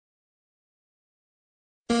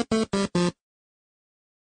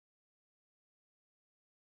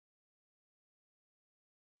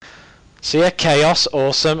So yeah, chaos,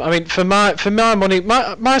 awesome. I mean, for my money,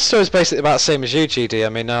 my story is basically about the same as you, GD. I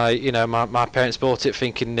mean, my parents bought it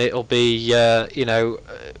thinking it'll be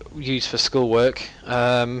used for schoolwork.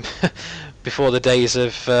 Before the days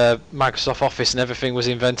of Microsoft Office and everything was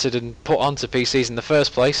invented and put onto PCs in the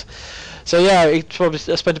first place. So yeah, I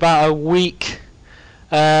spent about a week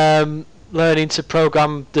learning to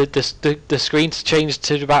program the screen to change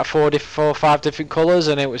to about four or five different colours,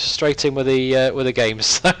 and it was straight in with the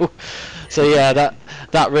games. So yeah,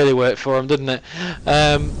 that really worked for them, didn't it?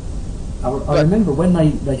 I remember when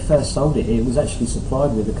they first sold it, it was actually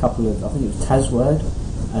supplied with a couple of, I think it was Tazword,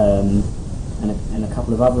 and a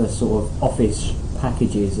couple of other sort of office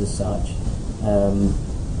packages as such.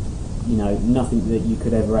 Nothing that you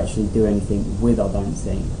could ever actually do anything with, I don't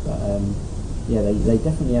think. But yeah, they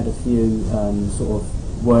definitely had a few sort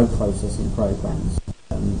of word processing programs,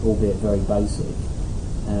 albeit very basic.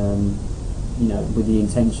 With the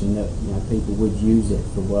intention that people would use it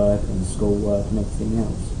for work and schoolwork and everything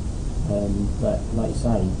else. But like you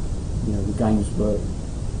say, the games were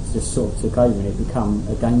just sort of took over and it became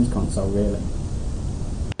a games console, really.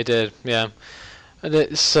 It did, yeah. And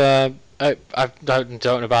it's I don't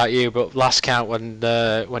know about you, but last count when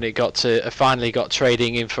it got to finally got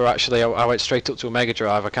trading in for actually, I went straight up to a Mega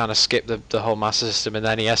Drive. I kind of skipped the whole Master System and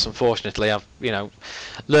the NES. Unfortunately, I've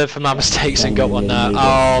learned from my mistakes and got one now.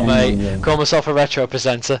 Oh mate, call myself a retro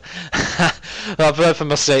presenter. I've learned from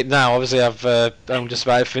my mistake now. Obviously, I've owned just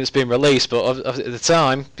about everything that's been released, but at the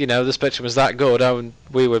time, the Spectrum was that good.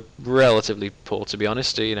 We were relatively poor, to be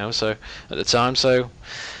honest. So at the time, so.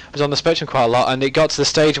 Was on the Spectrum quite a lot, and it got to the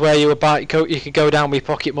stage where you could go down with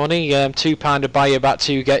pocket money. £2 would buy you about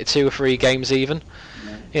two or three games even,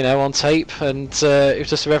 on tape, and it was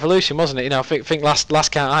just a revolution, wasn't it? I think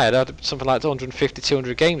last count I had something like 150,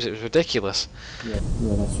 200 games. It was ridiculous. Yeah,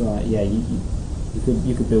 that's right. Yeah,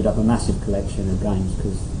 you could build up a massive collection of games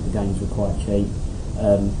because the games were quite cheap.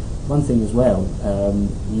 One thing as well,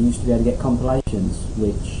 you used to be able to get compilations,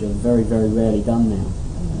 which are very, very rarely done now.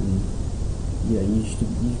 You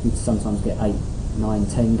could sometimes get 8, 9,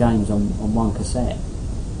 10 games on one cassette,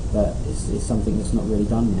 but it's something that's not really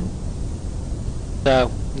done now.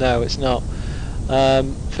 No, it's not.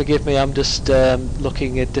 Forgive me, I'm just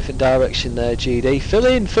looking in a different direction there, GD. Fill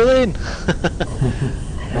in!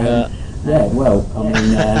 Yeah, well, I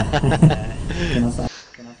mean, can I say?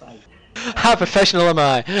 How professional am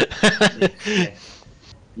I? Yes.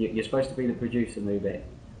 You're supposed to be the producer, Moobit.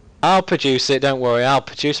 I'll produce it. Don't worry. I'll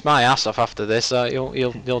produce my ass off after this.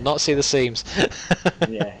 You'll not see the seams.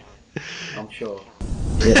 Yeah, I'm sure.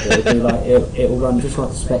 It'll run just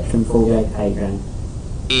like a Spectrum 48K game.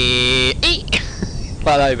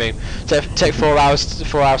 Like that, you mean? Take 4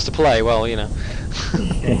 hours to play. Well, We'll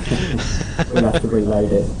have to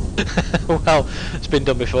reload it. Well, it's been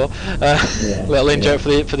done before. Little in-joke for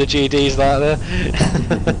the GDs like there.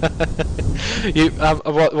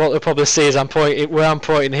 What they'll probably see is where I'm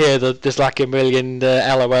pointing here. There's like a million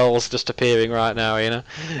LOLs just appearing right now.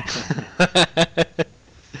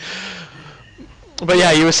 But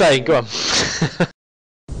yeah, you were saying, go on.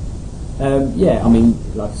 Yeah, I mean,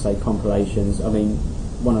 like I say, compilations. I mean,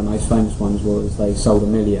 one of the most famous ones was they sold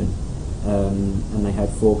 1 million, and they had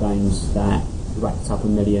 4 games that racked up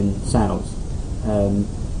 1 million sales.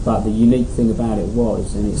 But the unique thing about it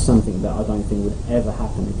was, and it's something that I don't think would ever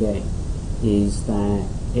happen again, is that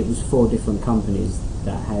it was 4 different companies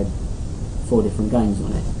that had 4 different games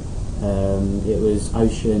on it. It was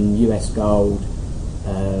Ocean, US Gold,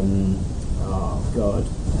 I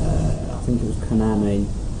think it was Konami,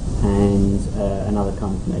 and another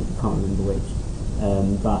company, I can't remember which.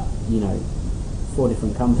 But 4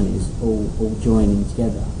 different companies all joining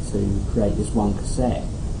together to create this one cassette,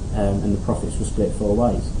 and the profits were split 4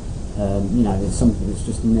 ways. It's something that's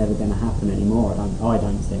just never going to happen anymore. I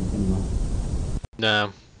don't think anymore.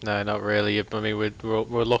 No, not really. I mean,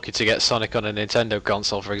 we're lucky to get Sonic on a Nintendo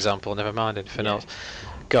console, for example. Never mind anything else.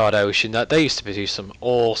 God, Ocean. They used to produce some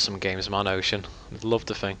awesome games on Ocean. I loved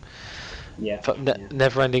the thing. Yeah.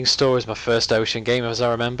 Never-Ending Story was my first Ocean game, as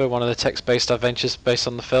I remember. One of the text-based adventures based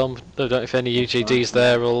on the film. I don't know if any UGDs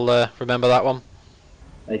there will remember that one.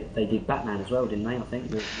 They did Batman as well, didn't they? I think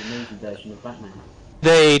the movie version of Batman.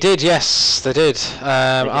 They did, yes, they did.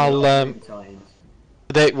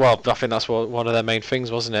 Well, I think that's one of their main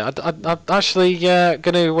things, wasn't it? I'm actually going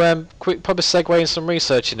to probably segue in some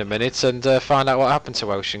research in a minute and find out what happened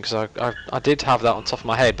to Ocean, because I did have that on top of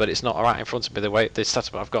my head, but it's not right in front of me the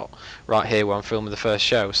setup I've got right here where I'm filming the first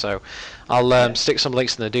show. So I'll stick some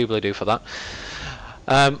links in the doobly-doo for that.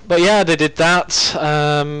 But yeah, they did that.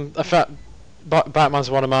 In fact, Batman's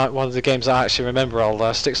one of the games I actually remember.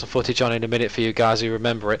 I'll stick some footage on in a minute for you guys who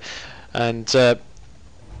remember it. And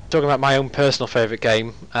talking about my own personal favourite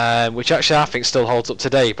game, which actually I think still holds up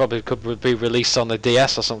today, probably could be released on the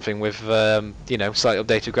DS or something with slightly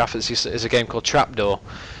updated graphics, is a game called Trapdoor.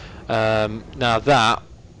 Now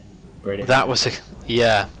Brilliant. that was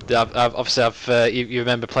obviously you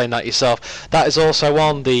remember playing that yourself. That is also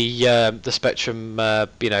on the Spectrum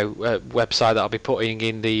website that I'll be putting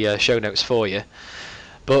in the show notes for you.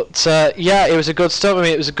 But it was a good stuff. I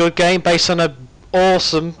mean, it was a good game based on a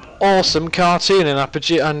awesome cartoon,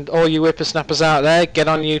 and all you whippersnappers out there, get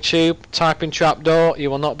on YouTube, type in Trapdoor, you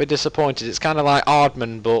will not be disappointed. It's kind of like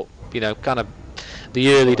Aardman, but kind of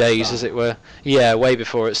the early days, as it were. Yeah, way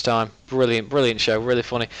before its time. Brilliant show, really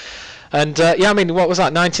funny. And I mean, what was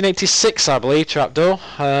that? 1986, I believe. Trapdoor.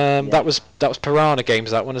 That was Piranha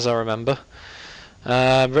Games. That one, as I remember.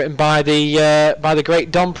 Written by the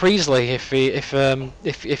great Don Priestley. If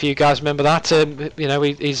you guys remember that,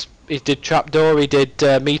 he did Trapdoor. He did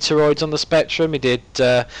Meteoroids on the Spectrum. He did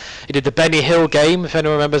the Benny Hill game. If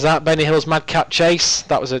anyone remembers that, Benny Hill's Madcap Chase.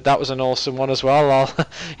 That was an awesome one as well.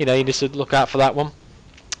 You need to look out for that one.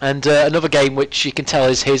 And another game which you can tell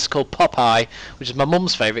is his, called Popeye, which is my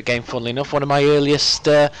mum's favourite game, funnily enough. One of my earliest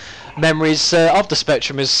memories of the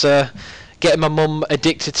Spectrum is getting my mum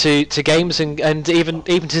addicted to games, and even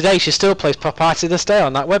today she still plays Popeye to this day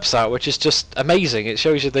on that website, which is just amazing. It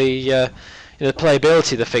shows you the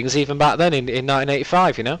playability of the things even back then in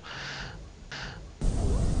 1985,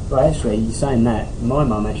 Well, actually, you're saying that, my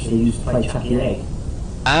mum actually used to play Chucky Egg.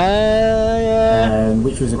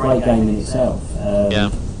 Which was a great game in itself.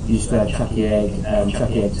 Used to have Chucky Egg,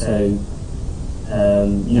 Chucky Egg 2,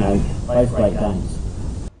 both great games.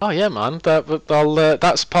 Oh yeah, man.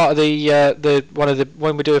 That's part of the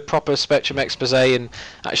when we do a proper Spectrum expose and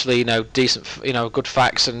actually decent good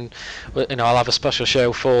facts, and I'll have a special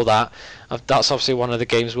show for that. That's obviously one of the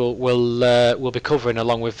games we'll be covering,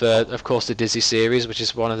 along with of course the Dizzy series, which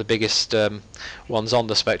is one of the biggest ones on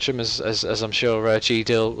the Spectrum, as I'm sure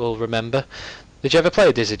GD will remember. Did you ever play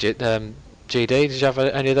a Dizzy, GD? Did you have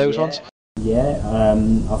any of those ones? Yeah,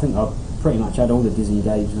 I think I pretty much had all the Dizzy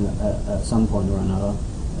games at some point or another.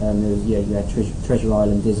 You had Treasure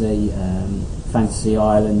Island Dizzy, Fantasy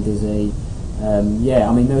Island Dizzy. I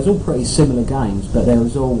mean, there was all pretty similar games, but there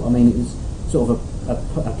was all. I mean, it was sort of a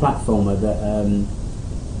platformer that,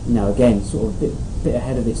 again, sort of a bit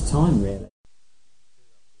ahead of its time, really.